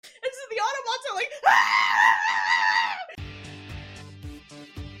Autobots are like, ah!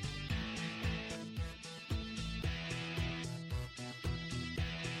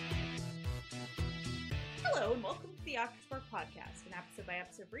 Hello, and welcome to the Octospark Podcast, an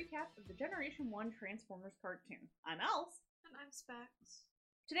episode-by-episode recap of the Generation 1 Transformers cartoon. I'm Els. And I'm Specs.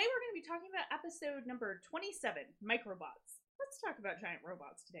 Today we're going to be talking about episode number 27, Microbots. Let's talk about giant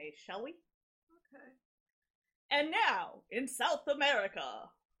robots today, shall we? Okay. And now, in South America.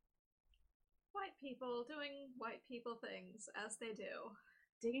 White people doing white people things, as they do.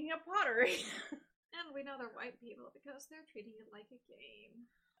 Digging up pottery. And we know they're white people because they're treating it like a game.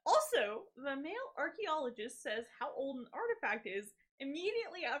 Also, the male archaeologist says how old an artifact is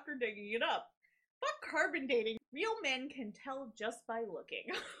immediately after digging it up. Fuck carbon dating. Real men can tell just by looking.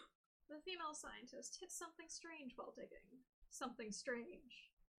 The female scientist hit something strange while digging. Something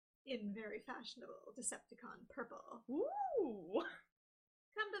strange. In very fashionable Decepticon purple. Ooh!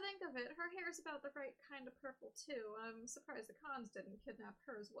 Come to think of it, her hair's about the right kind of purple too. I'm surprised the cons didn't kidnap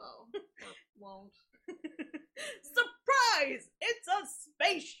her as well. Or won't. Surprise! It's a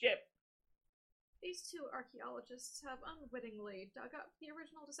spaceship! These two archaeologists have unwittingly dug up the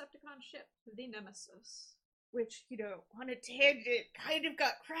original Decepticon ship, the Nemesis. Which, on a tangent, kind of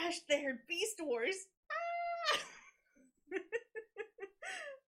got crashed there in Beast Wars. Ah!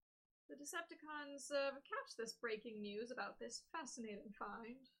 The Decepticons catch this breaking news about this fascinating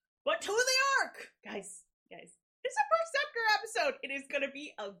find. But to the Ark! Guys, it's a Perceptor episode! It is gonna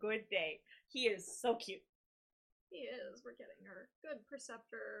be a good day. He is so cute. He is. We're getting our good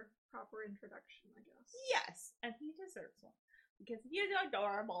Perceptor proper introduction, I guess. Yes, and he deserves one. Because he is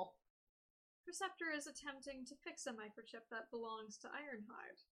adorable. Perceptor is attempting to fix a microchip that belongs to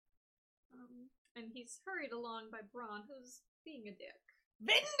Ironhide. And he's hurried along by Brawn, who's being a dick.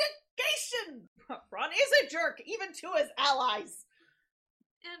 Vindication! Brawn is a jerk, even to his allies!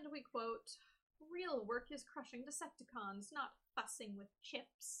 And we quote, "Real work is crushing Decepticons, not fussing with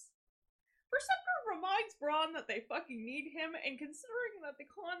chips." Perceptor reminds Brawn that they fucking need him, and considering that the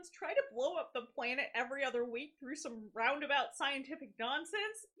cons try to blow up the planet every other week through some roundabout scientific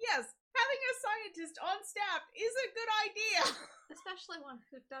nonsense, yes, having a scientist on staff is a good idea! Especially one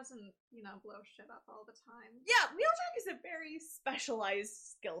who doesn't, blow shit up all the time. Yeah, Wheeljack is a very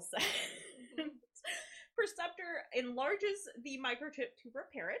specialized skill set. Perceptor enlarges the microchip to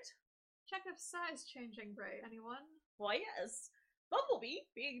repair it. Check if size changing, Bray, anyone? Why, yes. Bumblebee,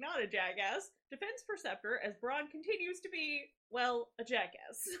 being not a jackass, defends Perceptor as Brawn continues to be, well, a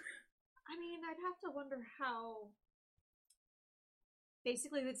jackass. I mean, I'd have to wonder how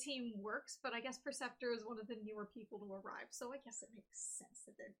basically the team works, but I guess Perceptor is one of the newer people to arrive, so I guess it makes sense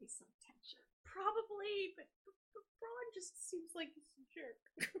that there'd be some tension. Probably, but Brawn just seems like he's a jerk.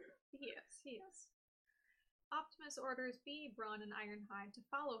 He is. Optimus orders Bee, Brawn, and Ironhide to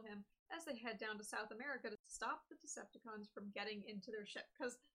follow him as they head down to South America to stop the Decepticons from getting into their ship,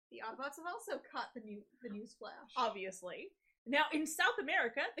 because the Autobots have also caught the news flash. Obviously. Now, in South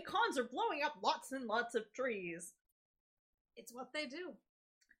America, the cons are blowing up lots and lots of trees. It's what they do.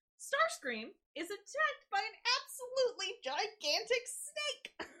 Starscream is attacked by an absolutely gigantic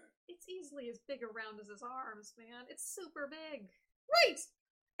snake! It's easily as big around as his arms, man. It's super big. Right!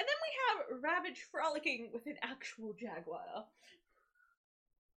 And then we have Ravage frolicking with an actual jaguar.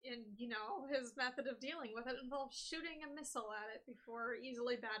 And, his method of dealing with it involves shooting a missile at it before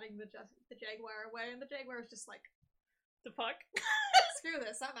easily batting the jaguar away, and the jaguar is just like, the fuck? Screw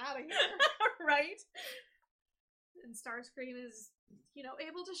this, I'm out of here. Right? And Starscream is,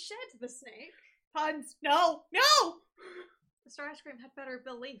 able to shed the snake. Puns. No! No! Starscream had better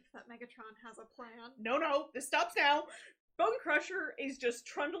belief that Megatron has a plan. No, this stops now. Bone Crusher is just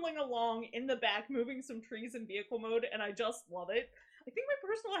trundling along in the back, moving some trees in vehicle mode, and I just love it. I think my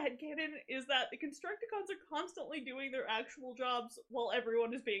personal headcanon is that the Constructicons are constantly doing their actual jobs while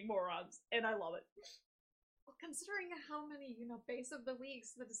everyone is being morons, and I love it. Well, considering how many, base of the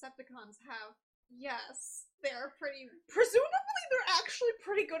weeks the Decepticons have, yes, they're pretty... Presumably they're actually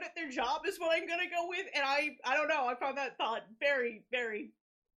pretty good at their job is what I'm gonna go with, and I don't know, I found that thought very, very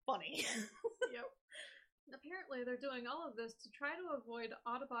funny. Yep. Apparently they're doing all of this to try to avoid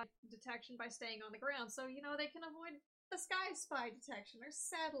Autobot detection by staying on the ground, so, they can avoid the Sky Spy detection or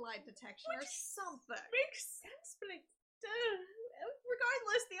satellite detection or something. Makes sense, but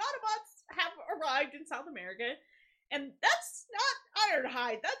regardless, the Autobots have arrived in South America, and that's not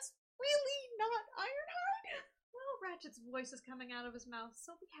Ironhide. That's really not Ironhide. Well, Ratchet's voice is coming out of his mouth,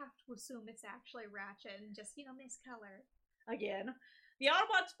 so we have to assume it's actually Ratchet and just, miscolor. Again. The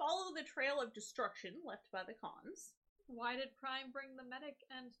Autobots follow the trail of destruction left by the cons. Why did Prime bring the medic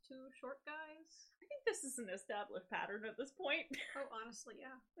and two short guys? I think this is an established pattern at this point. Oh, honestly,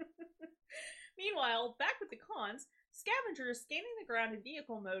 yeah. Meanwhile, back with the cons, Scavenger is scanning the ground in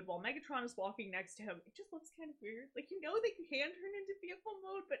vehicle mode while Megatron is walking next to him. It just looks kind of weird. Like, you know they can turn into vehicle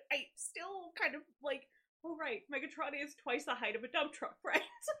mode, but I still kind of like, oh right, Megatron is twice the height of a dump truck, right?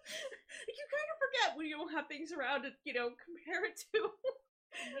 Like, you kind of forget when you don't have things around to, compare it to.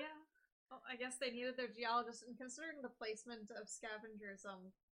 Yeah. Well, I guess they needed their geologist, and considering the placement of Scavenger's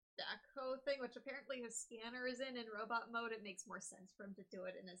backhoe thing, which apparently his scanner is in robot mode, it makes more sense for him to do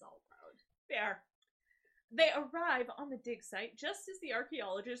it in his alt mode. Fair. They arrive on the dig site just as the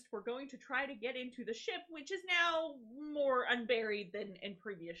archaeologists were going to try to get into the ship, which is now more unburied than in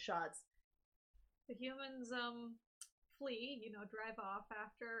previous shots. The humans, flee, drive off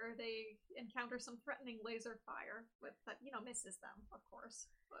after they encounter some threatening laser fire that, misses them, of course.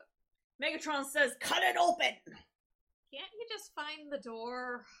 But Megatron says, "Cut it open!" Can't you just find the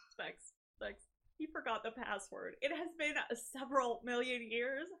door? Specs. He forgot the password. It has been several million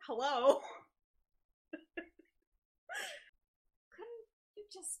years. Hello? Couldn't you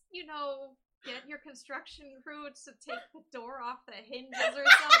just, get your construction crew to take the door off the hinges or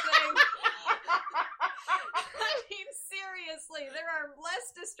something? I mean, seriously, there are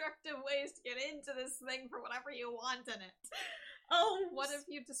less destructive ways to get into this thing for whatever you want in it. Oh, what if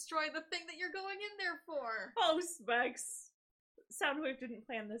you destroy the thing that you're going in there for? Oh, Specs. Soundwave didn't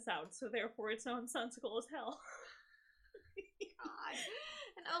plan this out, so therefore it's nonsensical as hell. God.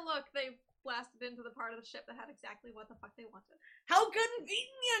 And oh look, they blasted into the part of the ship that had exactly what the fuck they wanted. How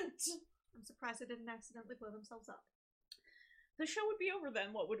convenient! I'm surprised they didn't accidentally blow themselves up. The show would be over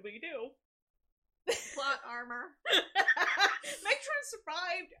then. What would we do? Plot armor. Megatron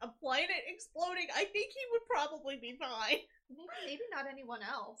survived a planet exploding. I think he would probably be fine. Maybe not anyone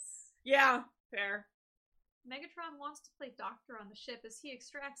else. Yeah, fair. Megatron wants to play doctor on the ship as he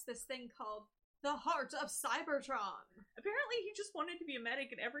extracts this thing called the Heart of Cybertron. Apparently he just wanted to be a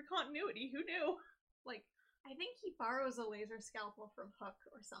medic in every continuity. Who knew? Like, I think he borrows a laser scalpel from Hook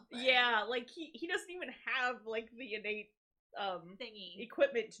or something. Yeah, like he doesn't even have like the innate thingy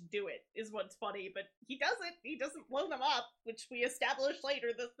equipment to do it, is what's funny, but he doesn't blow them up, which we established later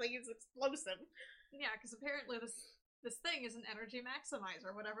this thing is explosive. Yeah, because apparently this thing is an energy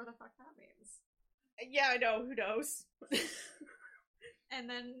maximizer, whatever the fuck that means. Yeah, I know, who knows? And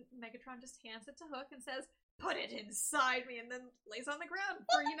then Megatron just hands it to Hook and says, "Put it inside me," and then lays on the ground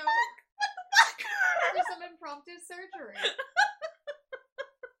for, what the fuck? For some impromptu surgery.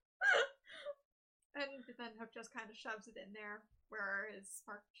 And then Hook just kind of shoves it in there, where his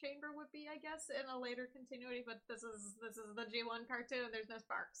spark chamber would be, I guess, in a later continuity, but this is the G1 cartoon, there's no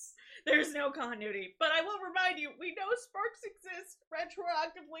sparks. There's no continuity. But I will remind you, we know sparks exist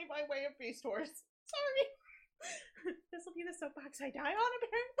retroactively by way of Beast Wars. Sorry. This will be the soapbox I die on,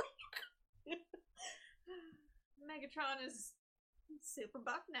 apparently. Megatron is super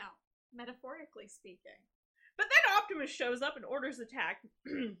buff now, metaphorically speaking. But then Optimus shows up and orders attack.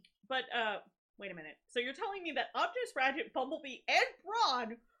 But, wait a minute. So you're telling me that Optimus, Ratchet, Bumblebee, and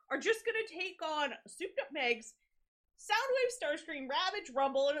Brawn are just gonna take on Souped Up Megs, Soundwave, Starscream, Ravage,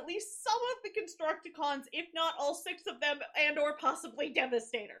 Rumble, and at least some of the Constructicons, if not all 6 of them, and or possibly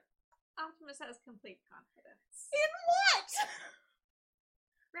Devastator? Optimus has complete confidence. In what?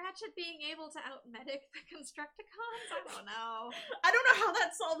 Ratchet being able to out-medic the Constructicons? I don't know. I don't know how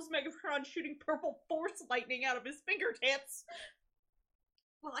that solves Megatron shooting purple force lightning out of his fingertips.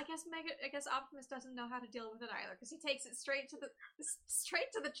 Well, I guess Optimus doesn't know how to deal with it either, because he takes it straight to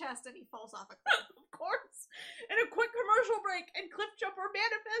the chest and he falls off a cliff. Of course. And a quick commercial break and Cliffjumper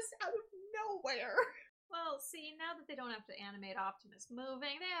manifests out of nowhere. Well, see, now that they don't have to animate Optimus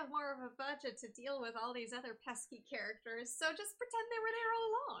moving, they have more of a budget to deal with all these other pesky characters, so just pretend they were there all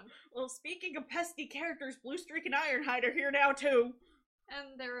along. Well, speaking of pesky characters, Bluestreak and Ironhide are here now, too.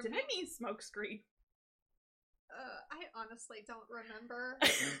 And they're... Did I mean Smokescreen? I honestly don't remember.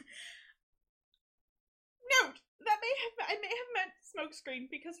 Note! I may have meant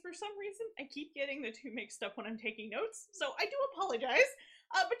Smokescreen, because for some reason I keep getting the two mixed up when I'm taking notes, so I do apologize.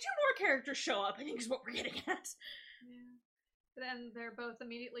 But 2 more characters show up, I think is what we're getting at. Yeah. Then they're both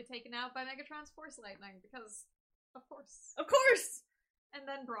immediately taken out by Megatron's Force Lightning, because, of course. Of course! And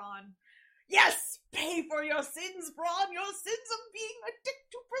then Brawn. Yes! Pay for your sins, Brawn! Your sins of being a dick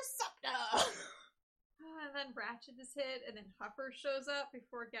to Perceptor! And then Ratchet is hit, and then Huffer shows up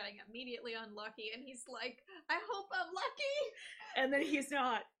before getting immediately unlucky, and he's like, I hope I'm lucky! And then he's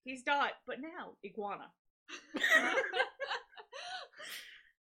not. He's not. But now, Iguana.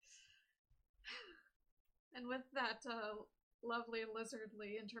 And with that lovely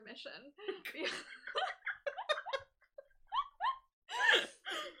lizardly intermission,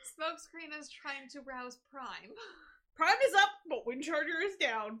 Smokescreen is trying to rouse Prime. Prime is up, but Windcharger is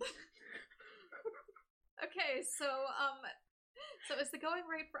down. Okay, so is the going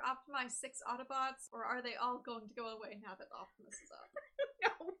rate for Optimize 6 Autobots, or are they all going to go away now that Optimus is up? Who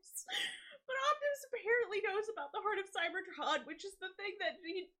knows? But Optimus apparently knows about the heart of Cybertron, which is the thing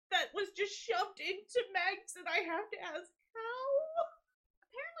that was just shoved into Mags, and I have to ask how.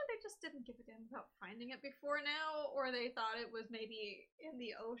 Apparently they just didn't give a damn about finding it before now, or they thought it was maybe in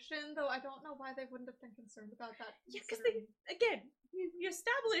the ocean, though I don't know why they wouldn't have been concerned about that. Yeah, because you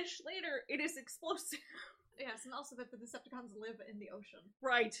establish later it is explosive. Yes, and also that the Decepticons live in the ocean.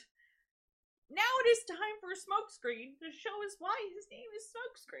 Right. Now it is time for Smokescreen to show us why his name is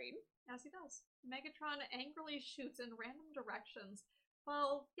Smokescreen. As he does. Megatron angrily shoots in random directions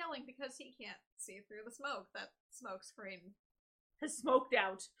while yelling because he can't see through the smoke that Smokescreen has smoked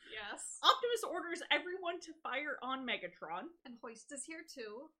out. Yes. Optimus orders everyone to fire on Megatron. And Hoist is here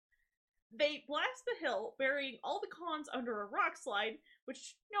too. They blast the hill, burying all the cons under a rock slide,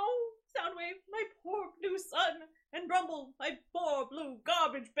 which, no, Soundwave, my poor blue son, and Rumble, my poor blue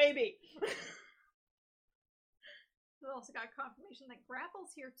garbage baby. We also got confirmation that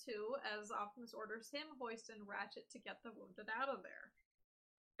Grapple's here too, as Optimus orders him, Hoist, and Ratchet to get the wounded out of there.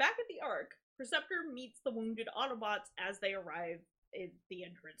 Back at the Ark, Perceptor meets the wounded Autobots as they arrive at the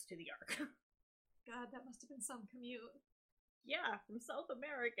entrance to the Ark. God, that must have been some commute. Yeah, from South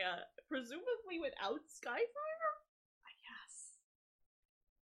America, presumably without Skyfire? I guess.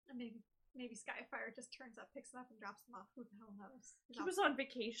 And maybe Skyfire just turns up, picks them up, and drops them off. Who the hell knows? He was on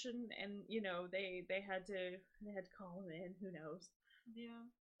vacation, and they had to call him in. Who knows? Yeah.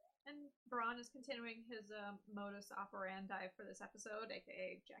 And Brawn is continuing his modus operandi for this episode,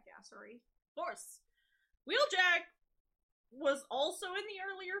 aka jackassery. Of course. Wheeljack was also in the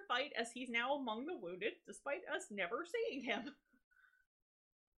earlier fight, as he's now among the wounded, despite us never seeing him.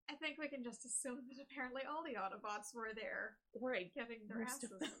 I think we can just assume that apparently all the Autobots were there. Right. Getting their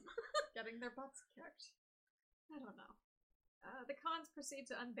asses, getting their butts kicked. I don't know. The cons proceed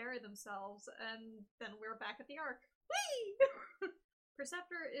to unbury themselves, and then we're back at the Ark. Whee!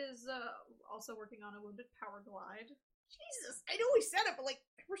 Perceptor is also working on a wounded power glide. Jesus, I know we said it, but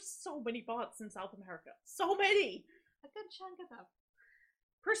there were so many bots in South America. So many! A good chunk of them.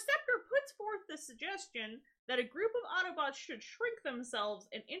 Perceptor puts forth the suggestion that a group of Autobots should shrink themselves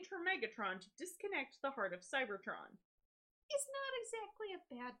and enter Megatron to disconnect the heart of Cybertron. It's not exactly a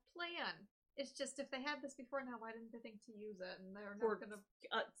bad plan. It's just if they had this before now, why didn't they think to use it? And they're never gonna...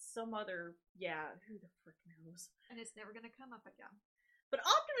 some other... Yeah, who the frick knows? And it's never gonna come up again. But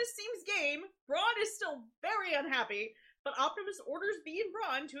Optimus seems game. Brawn is still very unhappy, but Optimus orders B and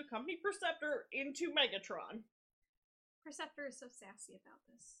Brawn to accompany Perceptor into Megatron. Perceptor is so sassy about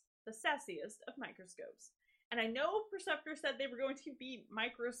this. The sassiest of microscopes. And I know Perceptor said they were going to be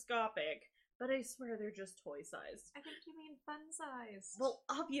microscopic, but I swear they're just toy-sized. I think you mean fun-sized. Well,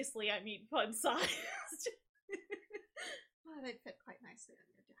 obviously I mean fun-sized. Well, they'd fit quite nicely on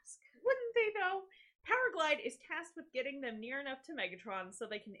your desk. Wouldn't they, though? Powerglide is tasked with getting them near enough to Megatron so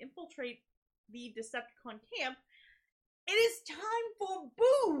they can infiltrate the Decepticon camp. It is time for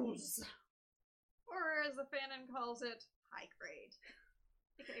booze! Or, as the fanon calls it, high grade.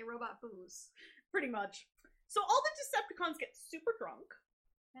 AKA robot booze. Pretty much. So all the Decepticons get super drunk.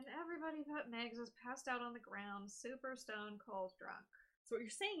 And everybody but Megs is passed out on the ground, super stone cold drunk. So what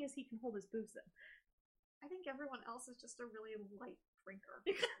you're saying is he can hold his booze then? I think everyone else is just a really light drinker.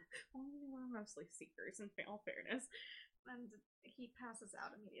 Well, we're mostly seekers, in all fairness. And he passes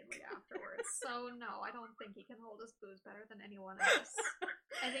out immediately afterwards. So no, I don't think he can hold his booze better than anyone else.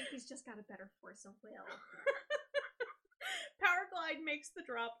 I think he's just got a better force of will. Powerglide makes the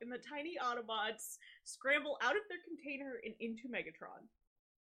drop, and the tiny Autobots scramble out of their container and into Megatron.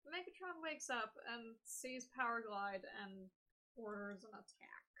 Megatron wakes up and sees Powerglide and orders an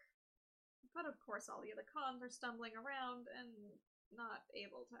attack. But of course all the other cons are stumbling around and not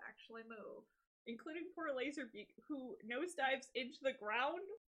able to actually move. Including poor Laserbeak, who nosedives into the ground,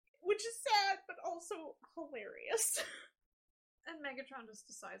 which is sad, but also hilarious. And Megatron just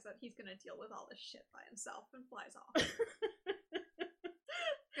decides that he's gonna deal with all this shit by himself and flies off.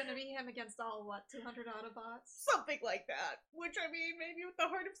 Gonna be him against all, 200 Autobots? Something like that. Which, I mean, maybe with the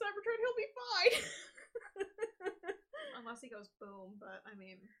heart of Cybertron he'll be fine. Unless he goes boom, but I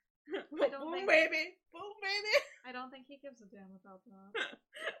mean... Boom, baby! Boom, baby! I don't think he gives a damn about that.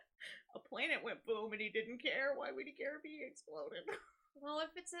 A planet went boom and he didn't care. Why would he care if he exploded? Well,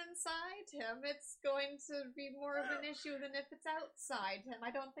 if it's inside him, it's going to be more of an issue than if it's outside him.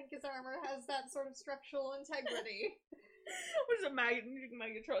 I don't think his armor has that sort of structural integrity. I was imagining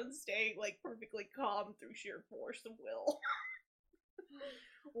Megatron staying, perfectly calm through sheer force of will.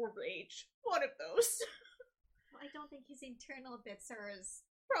 Or rage. One of those. Well, I don't think his internal bits are as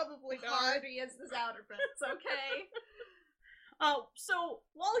Probably The not. harder he is, the outer bits, okay? So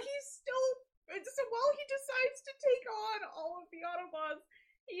while he decides to take on all of the Autobots,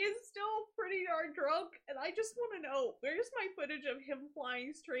 he is still pretty darn drunk, and I just want to know, where's my footage of him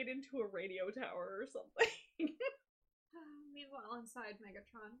flying straight into a radio tower or something? Meanwhile, inside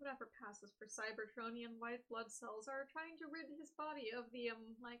Megatron, whatever passes for Cybertronian white blood cells are trying to rid his body of the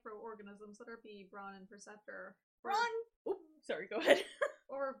microorganisms that are Brawn, and Perceptor. Ron! Oop, sorry, go ahead.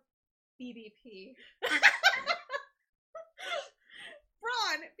 Or BBP.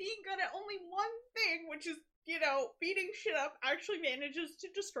 Brawn, being good at only one thing, which is, beating shit up, actually manages to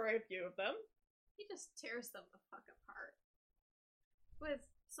destroy a few of them. He just tears them the fuck apart. With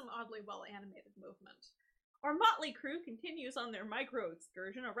some oddly well-animated movement. Our motley crew continues on their micro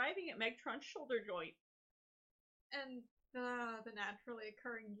excursion, arriving at Megatron's shoulder joint. And the naturally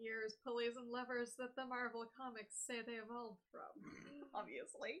occurring gears, pulleys, and levers that the Marvel comics say they evolved from.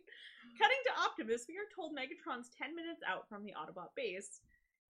 Obviously. Cutting to Optimus, we are told Megatron's 10 minutes out from the Autobot base.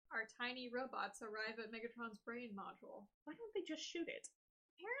 Our tiny robots arrive at Megatron's brain module. Why don't they just shoot it?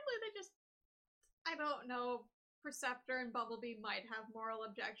 Apparently they just... I don't know. Perceptor and Bumblebee might have moral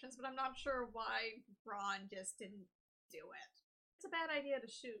objections, but I'm not sure why Brawn just didn't do it. It's a bad idea to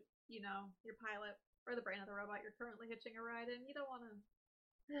shoot, your pilot, or the brain of the robot you're currently hitching a ride in. You don't want to...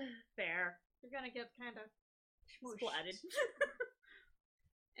 Fair. You're gonna get kind of... Splatted.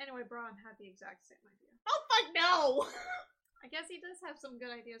 Anyway, Brawn had the exact same idea. Oh, fuck no! I guess he does have some good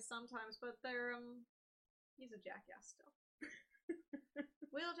ideas sometimes, but they're, he's a jackass still.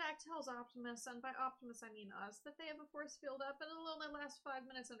 Wheeljack tells Optimus, and by Optimus I mean us, that they have a force field up and it'll only last 5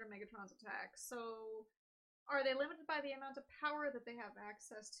 minutes under Megatron's attack. So, are they limited by the amount of power that they have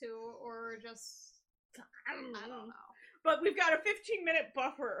access to, or just... I don't know. But we've got a 15-minute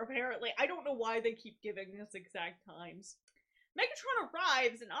buffer, apparently. I don't know why they keep giving us exact times. Megatron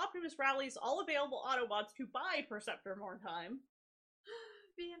arrives, and Optimus rallies all available Autobots to buy Perceptor more time.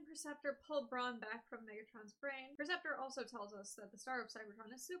 V and Perceptor pull Brawn back from Megatron's brain. Perceptor also tells us that the star of Cybertron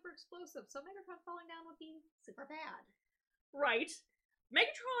is super explosive, so Megatron falling down would be super bad. Right.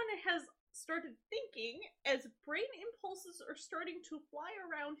 Megatron has started thinking as brain impulses are starting to fly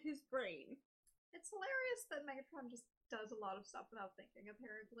around his brain. It's hilarious that Megatron just does a lot of stuff without thinking,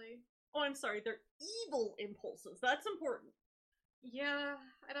 apparently. Oh, I'm sorry, they're evil impulses. That's important. Yeah,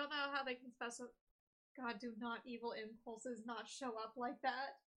 I don't know how they can specify. God, do not evil impulses not show up like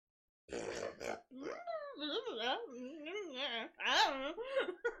that. Well,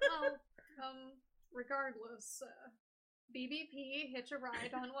 regardless, BBP hitch a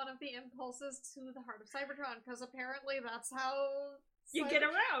ride on one of the impulses to the heart of Cybertron, because apparently that's how you get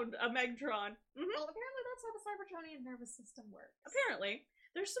around a Megatron. Well, apparently that's how the Cybertronian nervous system works. Apparently.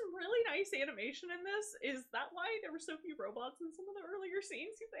 There's some really nice animation in this. Is that why there were so few robots in some of the earlier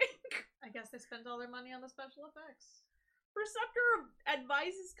scenes, you think? I guess they spent all their money on the special effects. Perceptor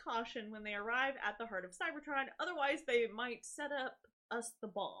advises caution when they arrive at the heart of Cybertron, otherwise they might set up us the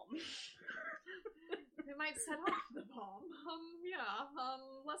bomb. They might set off the bomb.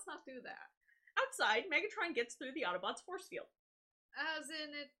 Let's not do that. Outside, Megatron gets through the Autobots' force field. As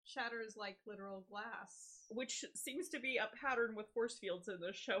in, it shatters like literal glass. Which seems to be a pattern with force fields in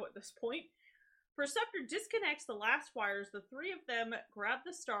the show at this point. Perceptor disconnects the last wires, the three of them grab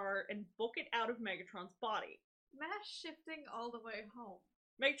the star and book it out of Megatron's body. Mass shifting all the way home.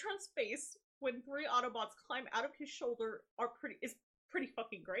 Megatron's face, when three Autobots climb out of his shoulder, is pretty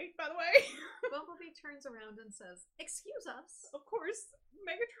fucking great, by the way. Bumblebee turns around and says, "Excuse us." Of course,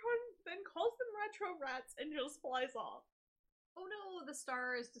 Megatron then calls them retro rats and just flies off. Oh no, the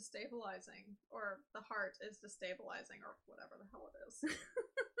star is destabilizing. Or the heart is destabilizing, or whatever the hell it is.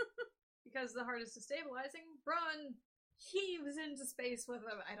 Because the heart is destabilizing, Brawn heaves into space with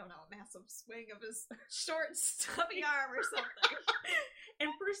a massive swing of his short, stubby arm or something.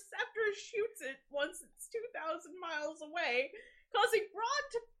 And Perceptor shoots it once it's 2,000 miles away, causing Brawn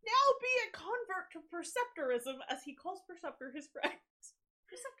to now be a convert to Perceptorism, as he calls Perceptor his friend.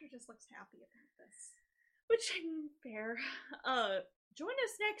 Perceptor just looks happy about this. Which, I mean, fair. Join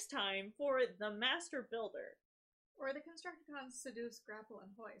us next time for The Master Builder. Or the Constructicons seduce, grapple,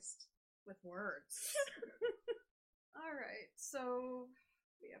 and hoist. With words. Alright, so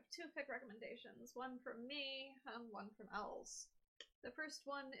we have two fic recommendations. One from me, and one from Els. The first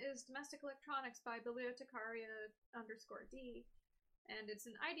one is Domestic Electronics by Bibliotecaria _D. And it's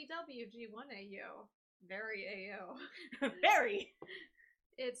an IDW G1 AO. Very AO. Very!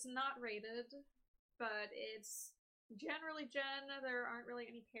 It's not rated, but it's generally Gen. There aren't really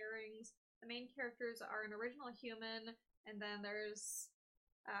any pairings. The main characters are an original human, and then there's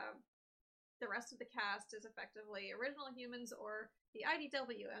The rest of the cast is effectively original humans or the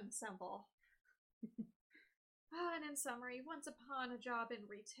IDW ensemble. And in summary, once upon a job in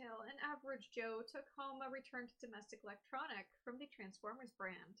retail, an average Joe took home a return to domestic electronic from the Transformers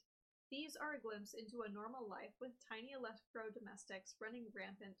brand. These are a glimpse into a normal life with tiny electro-domestics running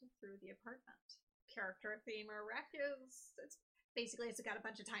rampant through the apartment. Character theme or rec is... it's got a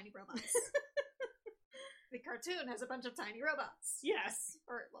bunch of tiny robots. The cartoon has a bunch of tiny robots. Yes.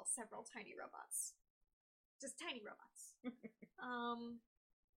 Or, well, several tiny robots. Just tiny robots.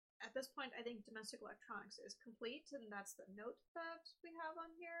 At this point, I think domestic electronics is complete, and that's the note that we have on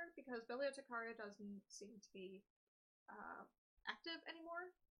here, because Bibliotecaria doesn't seem to be active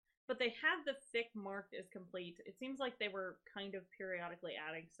anymore. But they have the fic marked as complete. It seems like they were kind of periodically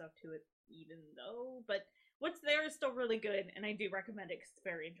adding stuff to it, even though. But what's there is still really good, and I do recommend it because it's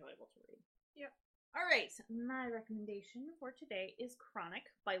very enjoyable to read. Yep. Alright, my recommendation for today is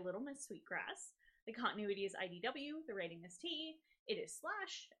Chronic by Little Miss Sweetgrass. The continuity is IDW, the rating is T, it is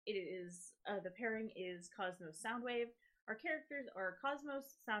Slash, it is, the pairing is Cosmos Soundwave. Our characters are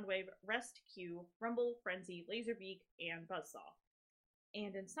Cosmos, Soundwave, Rest, Q, Rumble, Frenzy, Laserbeak, and Buzzsaw.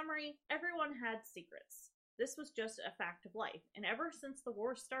 And in summary, everyone had secrets. This was just a fact of life, and ever since the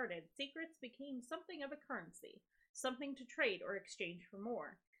war started, secrets became something of a currency, something to trade or exchange for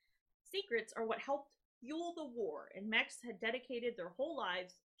more. Secrets are what helped fuel the war, and mechs had dedicated their whole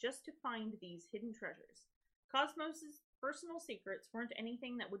lives just to find these hidden treasures. Cosmos' personal secrets weren't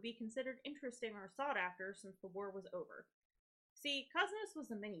anything that would be considered interesting or sought after since the war was over. See, Cosmos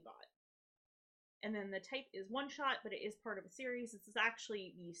was a mini-bot. And then the type is one-shot, but it is part of a series. This is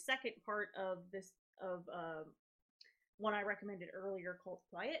actually the second part of one I recommended earlier called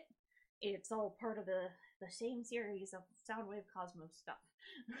Quiet. It's all part of the same series of Soundwave Cosmos stuff.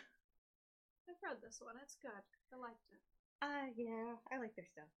 I've read this one. It's good. I liked it. Yeah, I like their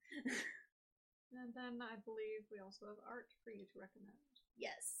stuff. And then I believe we also have art for you to recommend.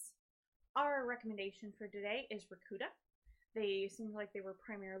 Yes. Our recommendation for today is Rakuda. They seem like they were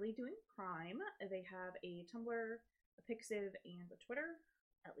primarily doing crime. They have a Tumblr, a Pixiv, and a Twitter,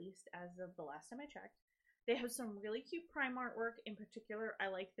 at least as of the last time I checked. They have some really cute crime artwork. In particular, I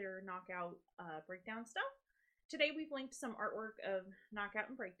like their Knockout Breakdown stuff. Today we've linked some artwork of Knockout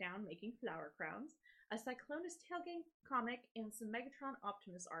and Breakdown making flower crowns, a Cyclonus Tailgate comic, and some Megatron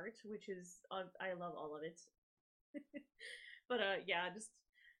Optimus art, which is, I love all of it. But yeah, just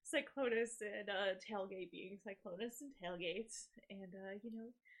Cyclonus and Tailgate being Cyclonus and Tailgate, and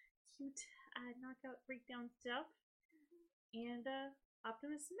cute Knockout Breakdown stuff, and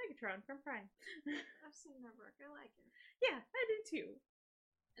Optimus and Megatron from Prime. I've seen that work. I like it. Yeah, I do too.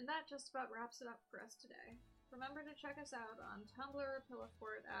 And that just about wraps it up for us today. Remember to check us out on Tumblr or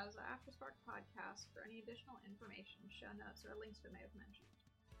Pillowfort as Afterspark Podcast for any additional information, show notes, or links we may have mentioned.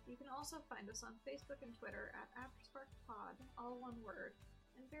 You can also find us on Facebook and Twitter at AftersparkPod, all one word,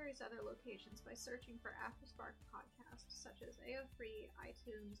 and various other locations by searching for Afterspark Podcasts such as AO3,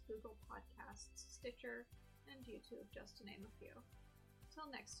 iTunes, Google Podcasts, Stitcher, and YouTube, just to name a few.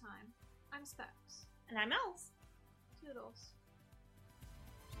 Till next time, I'm Specs. And I'm Els. Toodles.